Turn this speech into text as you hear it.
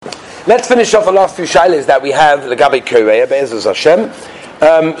let's finish off the last few shaylas that we have, Lagabe Koreya, Be'ezuz Hashem.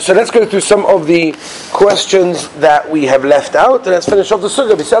 So let's go through some of the questions that we have left out, and let's finish off the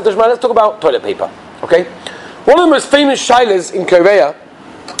sugya. Let's talk about toilet paper. Okay? One of the most famous shaylas in Korea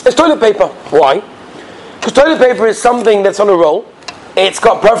is toilet paper. Why? Because toilet paper is something that's on a roll, it's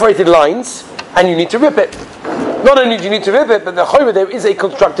got perforated lines, and you need to rip it. Not only do you need to rip it, but the chayva there is a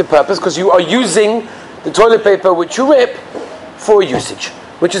constructive purpose, because you are using the toilet paper which you rip for usage,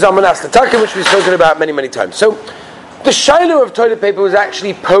 which is Amanas L'Taka, which we've spoken about many, many times. So, the shayla of toilet paper was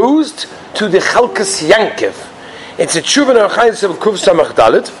actually posed to the Chalkas Yankiv. It's a tshuva n'achayis of Kuv Samach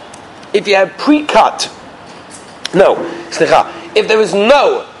Dalet. If you have if there is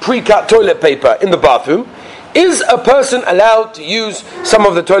no pre-cut toilet paper in the bathroom, is a person allowed to use some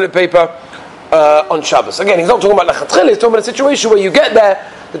of the toilet paper on Shabbos? Again, he's not talking about lachatchila, he's talking about a situation where you get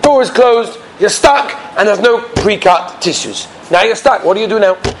there, the door is closed, you're stuck, and there's no pre-cut tissues. Now you're stuck, what do you do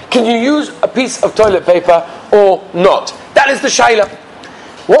now? Can you use a piece of toilet paper or not? That is the shayla.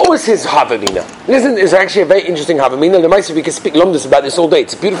 What was his havamina? Listen, it's actually a very interesting havamina. The Maisa, we can speak Lomdus about this all day.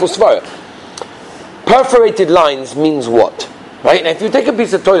 It's a beautiful svara. Perforated lines means what? Right? Now if you take a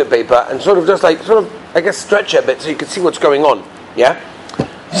piece of toilet paper and stretch it a bit so you can see what's going on, yeah?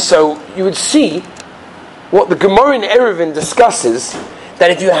 So you would see what the Gemara in Eruvin discusses, that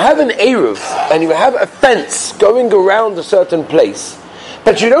if you have an Eruv and you have a fence going around a certain place,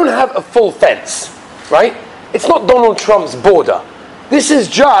 but you don't have a full fence, right? It's not Donald Trump's border. This is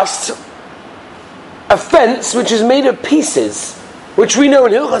just a fence which is made of pieces, which we know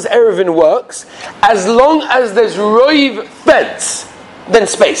in Hilchas Eruvin works, as long as there's roiv fence, then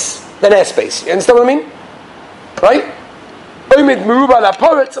space, then airspace. You understand what I mean? Right? I'm not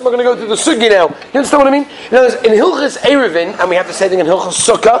going to go through the sugi now. You understand what I mean? In Hilchas Eruvin, and we have the same thing in Hilchas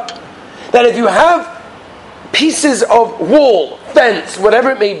Sukkah, that if you have pieces of wall, fence,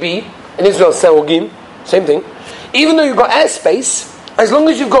 whatever it may be, in Israel, Serogim, same thing, even though you've got airspace, as long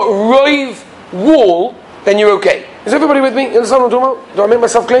as you've got roiv wall, then you're okay. Is everybody with me? You understand what I'm talking about? Do I make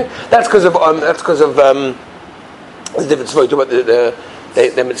myself clear? That's because of it's a different story. Talk about the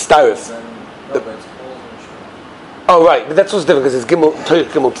mitzdarif. Oh right, but that's what's different because it's gimel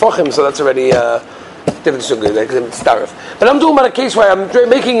tfachim, so that's already different sugar. Because it's mitzdarif. But I'm talking about a case where I'm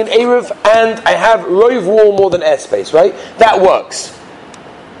making an eruv and I have roiv wall more than airspace. Right? That works.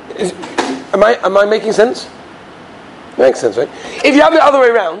 Am I making sense? It makes sense, right? If you have it the other way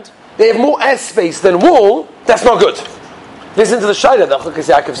around, they have more airspace than wall, that's not good. Listen to the shayla that Chalkas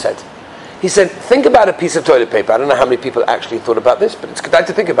Yaakov said. He said, think about a piece of toilet paper. I don't know how many people actually thought about this, but it's good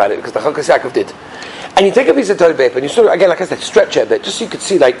to think about it because the Chalkas Yaakov did. And you take a piece of toilet paper and you sort of, again, like I said, stretch it a bit, just so you could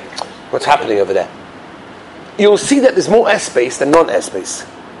see like what's happening over there. You'll see that there's more airspace than non-airspace.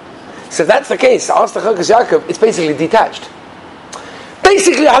 So if that's the case, ask the Chalkas Yaakov, it's basically detached.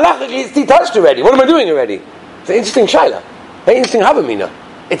 Basically, halachically, it's detached already. What am I doing already? It's an interesting shayla. Very interesting havamina.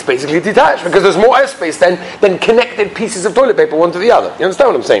 It's basically detached because there's more airspace than connected pieces of toilet paper one to the other. You understand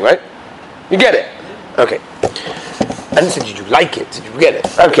what I'm saying, right? You get it? Okay. And said, did you like it? Did you get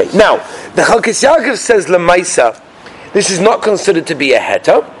it? Okay. Now, the Chalkas Yaakov says Lamaisa, this is not considered to be a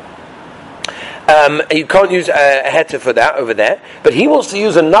heter. You can't use a heter for that over there. But he wants to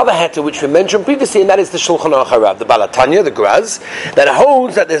use another heter which we mentioned previously, and that is the Shulchan Aruch Harav, the Balatanya, the Graz, that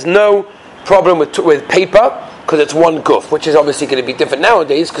holds that there's no problem with paper because it's one guf, which is obviously going to be different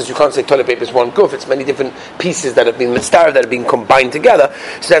nowadays because you can't say toilet paper is one guf. It's many different pieces that have been mitzvah that have been combined together.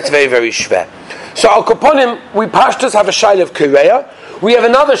 So that's very, very shver. So al kaponim, we pashtus have a shayla of kureya. We have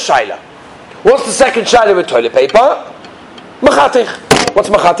another shayla. What's the second shayla with toilet paper? Machatich. What's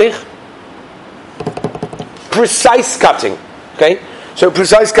machatich? Precise cutting. Okay? So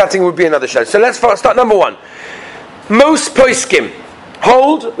precise cutting would be another shayla. So let's start number one. Most poskim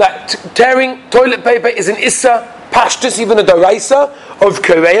hold that tearing toilet paper is an issa pashtus, even a daraisa of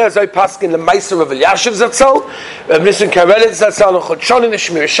Korea, as I paskin the Meiser of Elyashiv Zatzal, Nissan Karelit Zatzal, and Chodshon in the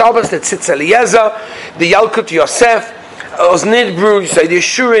Shmir Shabbos, the Tzitz Eliezer, the Yalkut Yosef, Oznidbru, so the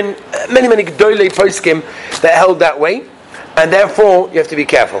Yeshurin, many Gdolei poskim that held that way, and therefore you have to be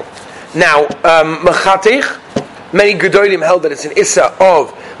careful. Now, Machatich, many Gdolim held that it's an issa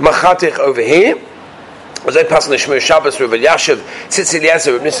of Machatich over here. As I pass on the Shmir Shabbos, Rav Elyashiv, Tzitz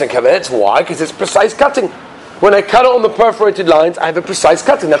Eliezer, Rav Nissan Kaveretz. Why? Because it's precise cutting. When I cut it on the perforated lines, I have a precise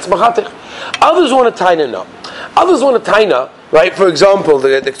cutting. That's machatich. Others want a taina now. Others want a taina, right? For example,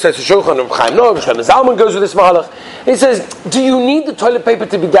 the Shulchan of Chaim Noam, Shlomo Zalman goes with this mahalach. He says, do you need the toilet paper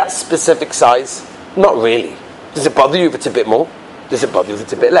to be that specific size? Not really. Does it bother you if it's a bit more? Does it bother you if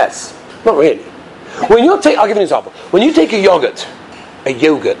it's a bit less? Not really. I'll give you an example. When you take a yogurt,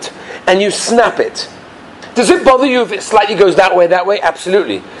 and you snap it, Does it bother you if it slightly goes that way?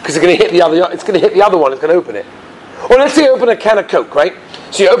 Absolutely, because it's going to hit the other. It's going to hit the other one. It's going to open it. Or let's say you open a can of Coke, right?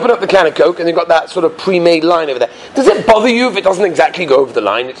 So you open up the can of Coke and you've got that sort of pre-made line over there. Does it bother you if it doesn't exactly go over the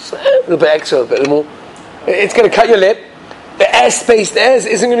line? It's a little bit extra, a bit more. It's going to cut your lip. The airspace there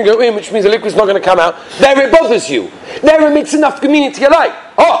isn't going to go in, which means the liquid's not going to come out. There it bothers you. There it makes enough convenience to your life.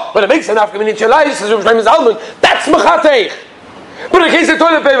 Oh, when it makes enough convenience to your life, says Rav Shlomo Zalman, that's mechateich. But in the case of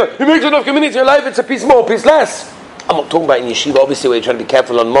toilet paper, it makes enough convenience to your life, it's a piece more, a piece less. I'm not talking about in yeshiva, obviously, where you're trying to be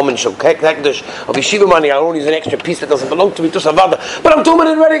careful on mom and shul kekdish of yeshiva money. I don't use an extra piece that doesn't belong to me, just avada. But I'm talking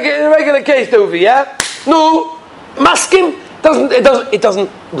about in a regular case, Dovi, yeah? No, maskim it doesn't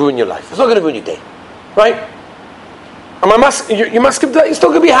ruin your life. It's not going to ruin your day, right? And you maskim, you're still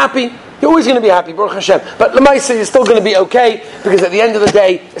going to be happy. You're always going to be happy, Baruch Hashem. But l'maisa, you're still going to be okay because at the end of the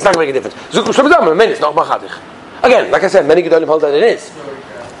day, it's not going to make a difference. It's not machadich. Again, like I said, many gedolim hold that it is.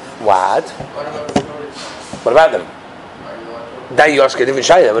 What? What about them? Now you ask a different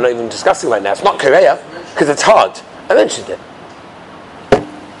shayla. We're not even discussing right now. It's not Korea because it's hard. I mentioned it.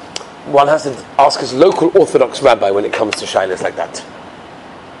 One has to ask his local Orthodox rabbi when it comes to shaylas like that.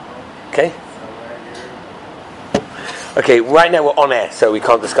 Okay. Okay. Right now we're on air, so we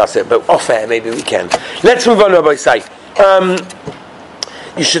can't discuss it. But off air, maybe we can. Let's move on, Rabbi Say.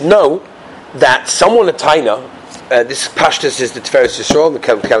 You should know that someone at Taina. This Pashtus is the Tiferes Yisrael, the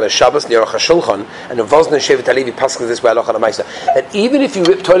Keller Shabbos, the Aruch HaShulchan, and the Vosna Shevet Halevi passes this way, Halacha L'Maisa, that even if you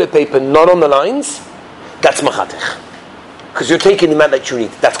rip toilet paper not on the lines, that's machatich. Because you're taking the amount that you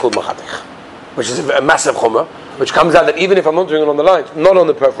need. That's called machatich. Which is a massive chumrah, which comes out that even if I'm not doing it on the lines, not on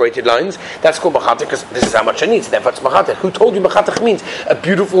the perforated lines, that's called machatich, because this is how much I need, so therefore it's machatich. Who told you machatich means? A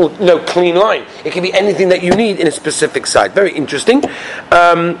beautiful, clean line. It can be anything that you need in a specific side. Very interesting.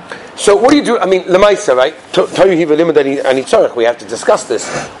 So what do you do? I mean, lemaisa, right? We have to discuss this.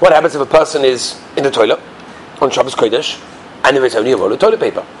 What happens if a person is in the toilet on Shabbos Kodesh and there is only a roll of toilet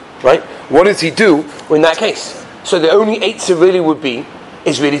paper, right? What does he do in that case? So the only eitzah really would be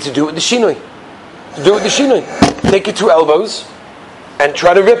is really to do it with the shinoi. Take your two elbows and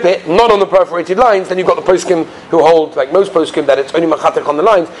try to rip it, not on the perforated lines. Then you've got the poskim who hold, like most poskim, that it's only machatich on the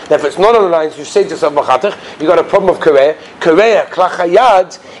lines. Then if it's not on the lines, you say to yourself machatich. You got a problem of korea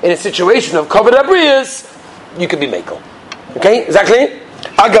klachayad in a situation of covered abrias. You could be mekel. Okay, exactly.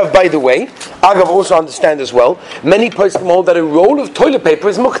 Agav, by the way, Agav also understand as well. Many poskim hold that a roll of toilet paper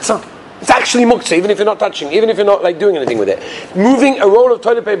is muktzah. It's actually muktzah, even if you're not touching, even if you're not doing anything with it. Moving a roll of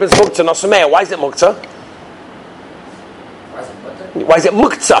toilet paper is muktzah, not sameah. Why is it muktzah? Why is it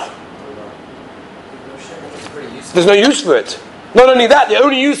muktzah? There's no use for it. Not only that, the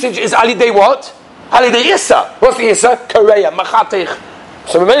only usage is alidei what? Alidei issa. What's the issa? Korea, machatich.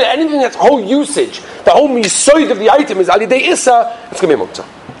 So remember, anything that's whole usage, the whole misoid of the item is alidei issa, it's going to be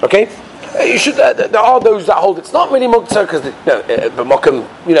muktzah. Okay? You should. There are those that hold it's not really muktzah because b'mokum,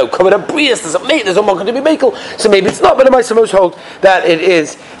 covered up brias doesn't make. There's no mokum to be mekel, so maybe it's not. But am I supposed to hold that it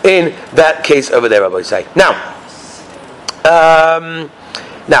is in that case over there? Rabbi say now,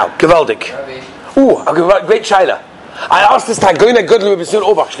 gewaldig. Great shaila. I asked this Taguna Gudlu B'Sun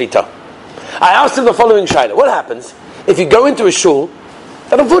Ovach Shlita. I asked him the following shaila: what happens if you go into a shul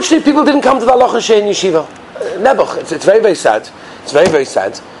that unfortunately people didn't come to the halacha shei in yeshiva? Nebuch. It's very very sad. It's very very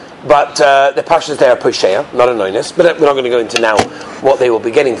sad. But the pashas there are posheya, not a noinus. But we're not going to go into now what they will be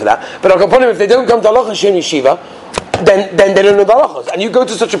getting for that. But if they don't come to halacha shei in yeshiva, then they don't know the halachas. And you go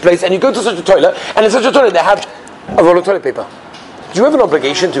to such a place and you go to such a toilet, and in such a toilet they have a roll of toilet paper. Do you have an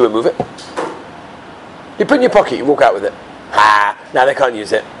obligation to remove it? You put it in your pocket, you walk out with it. Now they can't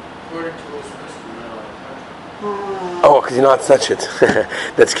use it. Oh, because you know how to touch it.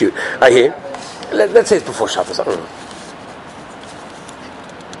 That's cute. I hear. Let's say it's before Shabbos. I don't know.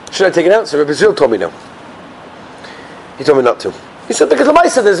 Should I take it out? So Rabbi Zil told me no. He told me not to. He said because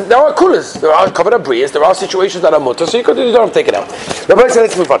there are coolers, there are covered abrias, there are situations that are mutter, so you don't have to take it out. Rabbi said,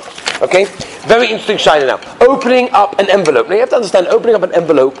 let's move on. Okay? Very interesting shayla now. Opening up an envelope. Now you have to understand, opening up an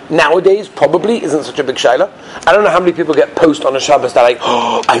envelope nowadays probably isn't such a big shayla. I don't know how many people get post on a Shabbos that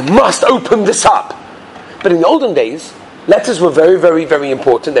I must open this up. But in the olden days, letters were very, very, very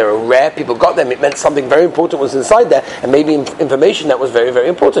important. They were rare. People got them. It meant something very important was inside there, and maybe information that was very, very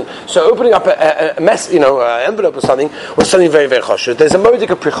important. So opening up a mess, an envelope or something, was something very, very choshev. There's a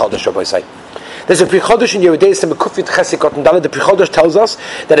moedik of Pri Chodesh, Rabbi say. There's a Pri Chodesh in Yehuday, the Mekufit Chesikot and Dalet. The Pri Chodesh tells us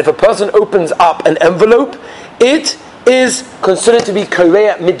that if a person opens up an envelope, it is considered to be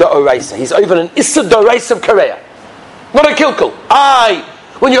Korea Midda Oraisa. He's over an Issa Doraisa of Korea. Not a kilkul.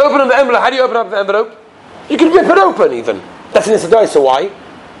 When you open up the envelope, how do you open up the envelope? You can rip it open even. That's an Issa Doraisa. Why?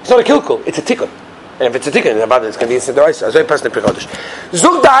 It's not a kilkul, it's a tikkun. And if it's a tikkun, it's going to be Issa Doraisa. As a person in Pri Chodesh.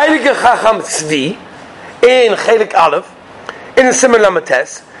 Zug the Heilige Chacham Tzvi, in Chelik Aleph, in the Simon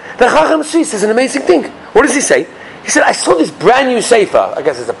Lamates, the Chacham Tzvi says an amazing thing. What does he say? He said, I saw this brand new sefer, I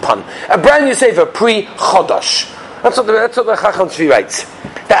guess it's a pun, a brand new sefer, pre-Chodosh. That's what the Chacham Tzvi writes.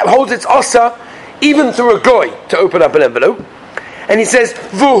 That holds its asa even through a goy to open up an envelope. And he says,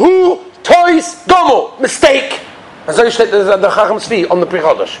 Vuhu tois gomo, mistake. And so the Chacham Tzvi on the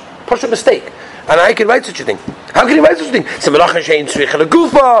pre-Chodosh. Push a mistake. And I can write such a thing. How can he write such a thing? You're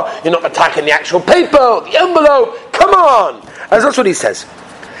not attacking the actual paper, the envelope. Come on. And that's what he says.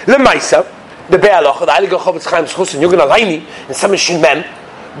 Lemaisa, the Be'alocha, the Heilige Chofetz Chaim Schus and Yugan Alayni, and Sameshin Mem,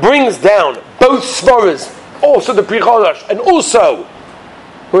 brings down both Svaras, also the Pri-Chodosh, and also,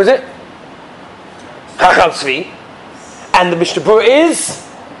 who is it? Chacham Tzvi. And the Mishnah Berurah is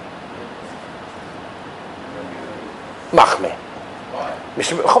Machmeh.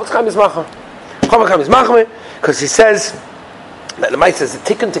 Mishnah Chofetz Chaim is Machmeh. Chofetz Chaim is Machmeh, because he says, that the mice is a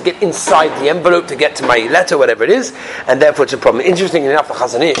tikkun to get inside the envelope to get to my letter, whatever it is, and therefore it's a problem. Interesting enough, the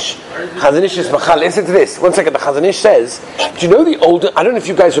Chazon Ish is machal. Listen to this. 1 second. The Chazon Ish says, do you know the older? I don't know if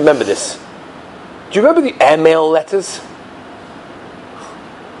you guys remember this. Do you remember the airmail letters?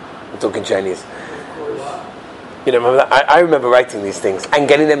 I'm talking Chinese. You know, remember that? I remember writing these things and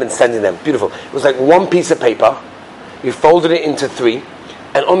getting them and sending them. Beautiful. It was like one piece of paper. You folded it into 3,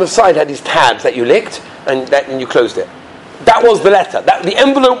 and on the side had these tabs that you licked, and you closed it. That was the letter. The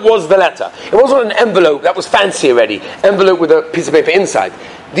envelope was the letter. It wasn't an envelope that was fancy already. Envelope with a piece of paper inside.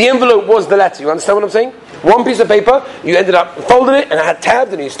 The envelope was the letter. You understand what I'm saying? One piece of paper, you ended up folding it, and it had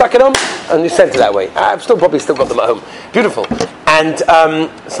tabs, and you stuck it on, and you sent it that way. I've probably still got them at home. Beautiful. And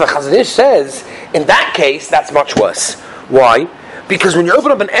so the Chazon Ish says, in that case, that's much worse. Why? Because when you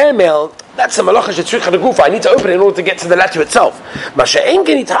open up an airmail, that's a malacha shetzricha degufa. I need to open it in order to get to the letter itself.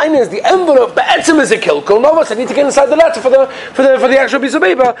 Masha'en tiny is the envelope. Be'etzim is a kilkul. No, I need to get inside the letter for the actual piece of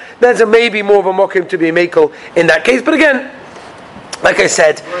paper. There's a maybe more of a mokim to be a makel in that case. But again, like I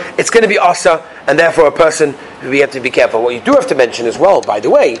said, it's going to be asa, and therefore a person, we have to be careful. What you do have to mention as well, by the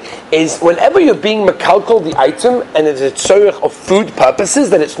way, is whenever you're being makalkal the item and it's a tzorich of food purposes,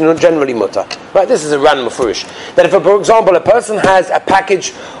 then it's not generally mutter. Right? This is a random mafurish. That if, for example, a person has a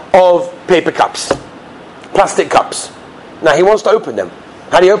package of paper cups, plastic cups. Now he wants to open them.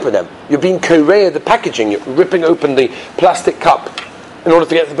 How do you open them? You're being korea the packaging. You're ripping open the plastic cup in order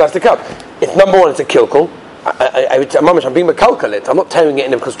to get to the plastic cup. It's number one, it's a kilkul. I'm being mekalkalit. I'm not tearing it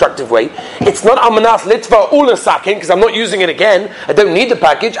in a constructive way. It's not amanas litva ulasakin because I'm not using it again. I don't need the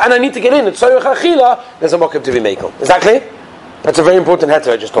package and I need to get in. It's tzorich achila. There's a mokum to be makel. Is that clear? That's a very important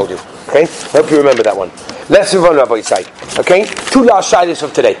heter I just told you. Okay? Hope you remember that one. Let's move on, Rabbi Yisai. Okay? 2 last shaylas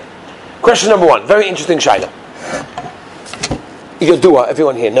of today. Question number 1. Very interesting shayla. Yodua,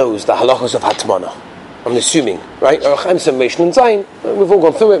 everyone here knows the halachos of Hatmana. I'm assuming, right? We've all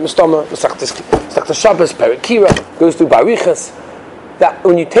gone through it. Mustama, Masechtas Shabbos, Perek Kira, goes through Barichas. That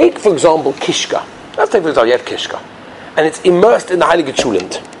when you take, for example, Kishka. Let's take, for example, you have Kishka. And it's immersed in the Heilige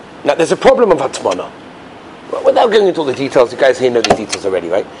Chulent. Now, there's a problem of Hatmana. Without going into all the details, you guys here know the details already,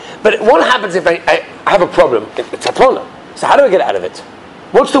 right? But what happens if I have a problem? It's Hatmana. So how do I get out of it?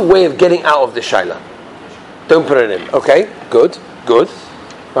 What's the way of getting out of the Shaila? Don't put it in. Okay, good,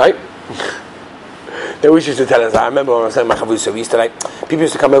 right? They always used to tell us that. I remember when I was saying my chavrusa, we used to people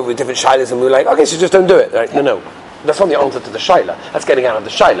used to come over with different shaylas and we were like, okay, so just don't do it. Right? No. That's not the answer to the shayla. That's getting out of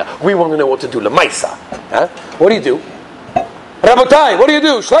the shayla. We want to know what to do. Lemaisa. Huh? What do you do? Rabotai, what do you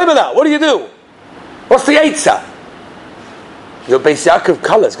do? Shleimana, what do you do? What's the eitzah? Your Beis Yaakov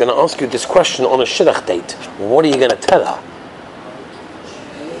Kala is going to ask you this question on a shidduch date. What are you going to tell her?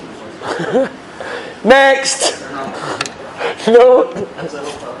 Next! No,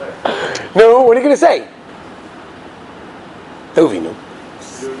 what are you going to say? Dovinu.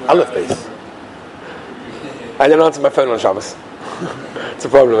 Aleph base. I didn't answer my phone on Shabbos. It's a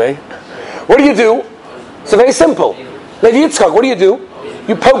problem, eh? What do you do? It's very simple. Levi Yitzchak, what do?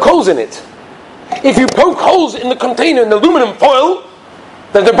 You poke holes in it. If you poke holes in the container in the aluminum foil,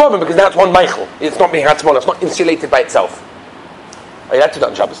 there's no problem because that's one Michael. It's not being small. It's not insulated by itself. Are you allowed to do that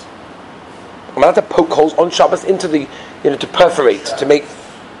on Shabbos? I'm allowed to poke holes on Shabbos into the, to perforate, to make.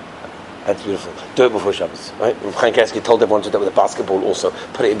 That's beautiful. Do it before Shabbos, right? Chaim Kanievsky told everyone to do it with a basketball also.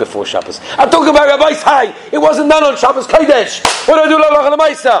 Put it in before Shabbos. I'm talking about Rabbi Yisai. It wasn't done on Shabbos Kodesh. What do I do on the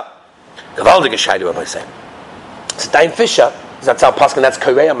Maisa? Gavaldige Shaidu, Rabbi Yisai. So Dain Fisher, that's our Paskin, that's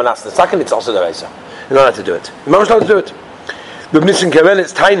Korea, Manas the second, it's also the Reisa. You're not allowed to do it. You're not allowed to do it. The Nissan Kerel,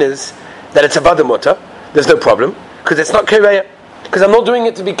 it's tainas that it's a Vadamota. There's no problem, because it's not Korea. Because I'm not doing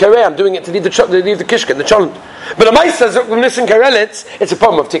it to be Korea, I'm doing it to leave the Kishka, the Cholent. But the Maisa says, with Nissan Kerel, it's a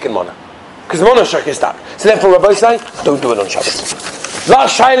problem of Tikkun Mona. Because the Mona Shak is stuck. So therefore, Rabbi Yisai, don't do it on Shabbos.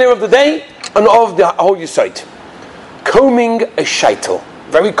 Last Shaila of the day, and of the whole Yesod. Combing a shaitel.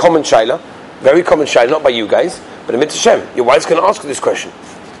 Very common shaila. Very common shaila, not by you guys, but in Mitzvah Hashem. Your wife's going to ask you this question.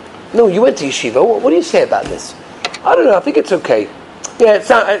 No, you went to yeshiva. What do you say about this? I don't know. I think it's okay. Yeah,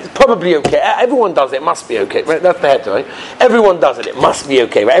 it's probably okay. Everyone does it. It must be okay. Right? That's the head, right? Everyone does it. It must be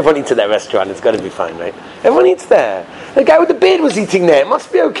okay. Right? Everyone eats at their restaurant. It's got to be fine, right? Everyone eats there. The guy with the beard was eating there. It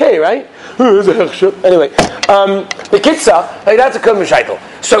must be okay, right? Anyway, the kitzah, like that's a combing a shaitel.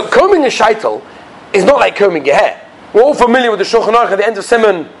 So combing a shaitel is not like combing your hair. We're all familiar with the Shulchan Aruch at the end of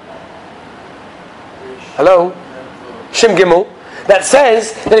Simon. Hello? Shem Gimel. That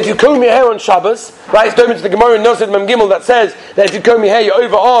says that if you comb your hair on Shabbos, right, it's going to the Gemara in Nosed Mem Gimel that says that if you comb your hair, you're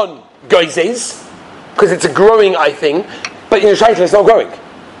over on Geizes, because it's a growing eye thing, but in Shaitel it's not growing.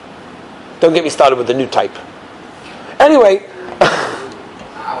 Don't get me started with the new type. Anyway,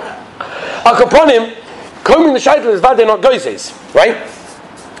 Akaponim, combing the Shaitel is vade not Geizes, right?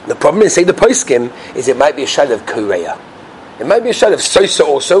 The problem is, say the poskim, is it might be a Shaitel of Korea. It might be a shayla of sosa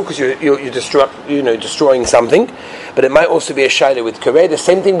also, because you're destroying something, but it might also be a shayla with Korea. The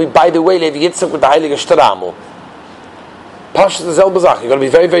same thing, by the way, Levi Yitzchak with the Heilige Shtaramel. Pasha the Zelbazach. You've got to be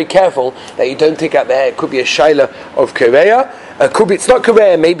very, very careful that you don't take out the hair. It could be a shayla of Korea. It's not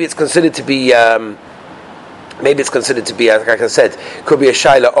Korea. Maybe it's considered to be. Like I said, could be a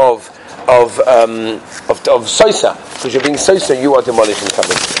shayla of sosa, because you're being sosa, you are demolishing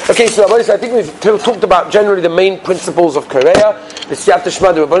something. Okay, so I think we've talked about generally the main principles of Korea. The Siyata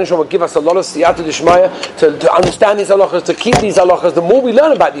D'Shmaya, the Rebbeinu Shalom will give us a lot of Siyata D'Shmaya to understand these halachas, to keep these halachas. The more we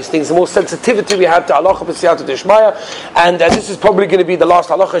learn about these things, the more sensitivity we have to halacha b'Siyata D'Shmaya. And this is probably going to be the last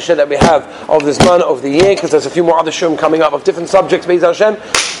halacha share that we have of this month of the year, because there's a few more other shurim coming up of different subjects, Be'ez Hashem.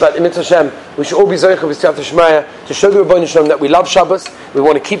 But in Mitzvah Hashem, we should all be zoich b'Siyata D'Shmaya to show the Rebbeinu Shalom that we love Shabbos, we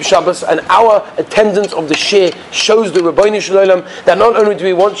want to keep Shabbos, and our attendance of the shir shows the Rebbeinu Shalom that not only do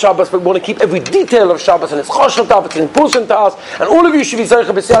we want Shabbos, but we want to keep every detail of Shabbos, and it's choshev to us, it's important to us, and all of you should be zoich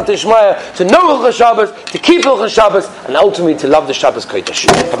b'Siyata D'Shmaya to know Hilchos Shabbos, to keep Hilchos Shabbos, and ultimately to love the Shabbos Kodesh.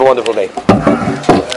 Have a wonderful day.